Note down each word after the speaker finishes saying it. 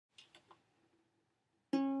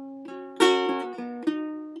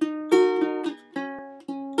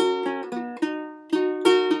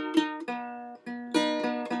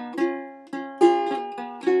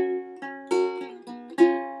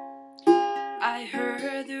I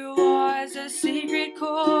heard there was a secret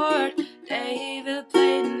chord David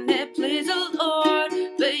played and it pleased the Lord.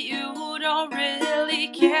 But you don't really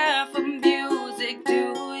care for music,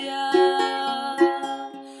 do ya?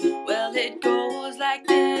 Well, it goes like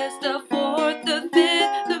this: the fourth, the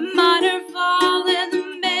fifth, the minor fall, and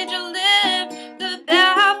the major lift. The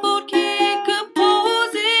baffled king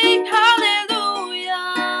composing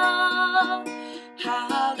hallelujah,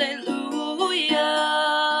 hallelujah,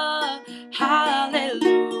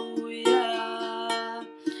 hallelujah,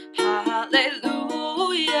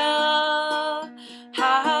 hallelujah,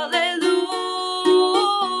 hallelujah.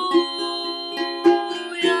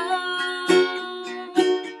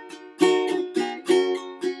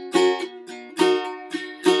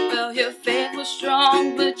 Well, your faith was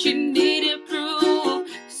strong, but you needed proof.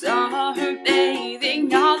 Saw her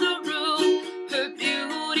bathing on the roof, her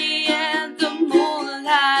beauty and the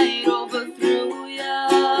moonlight overthrew ya.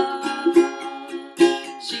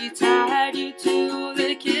 She tied you to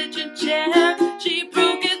the kitchen chair, she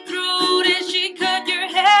broke your throat and she cut your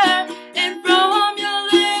hair, and from your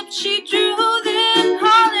lips she drew them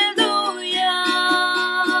hallelujah,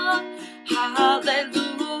 hallelujah,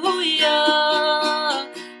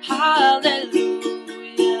 hallelujah,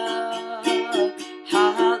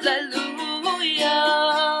 hallelujah,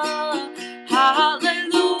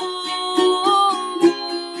 hallelujah.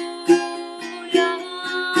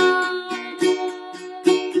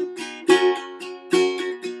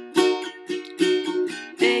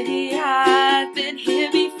 Baby, I've been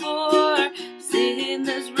here before, sit in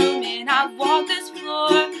this room and I've walked this floor.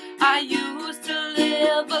 I used to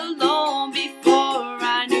live alone before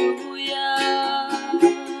I knew ya.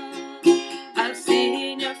 I've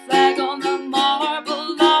seen your flag on the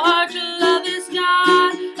marble arch. Your love is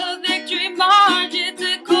God, a victory march. It's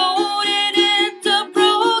a cold and it's a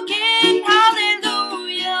broken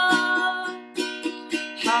hallelujah,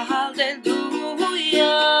 hallelujah,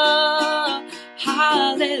 hallelujah,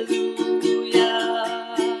 hallelujah,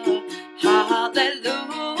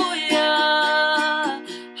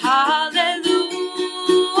 hallelujah,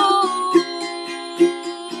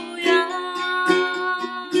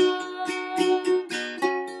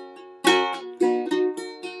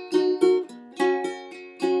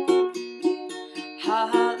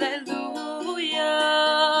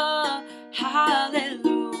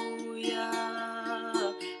 hallelujah,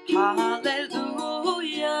 hallelujah.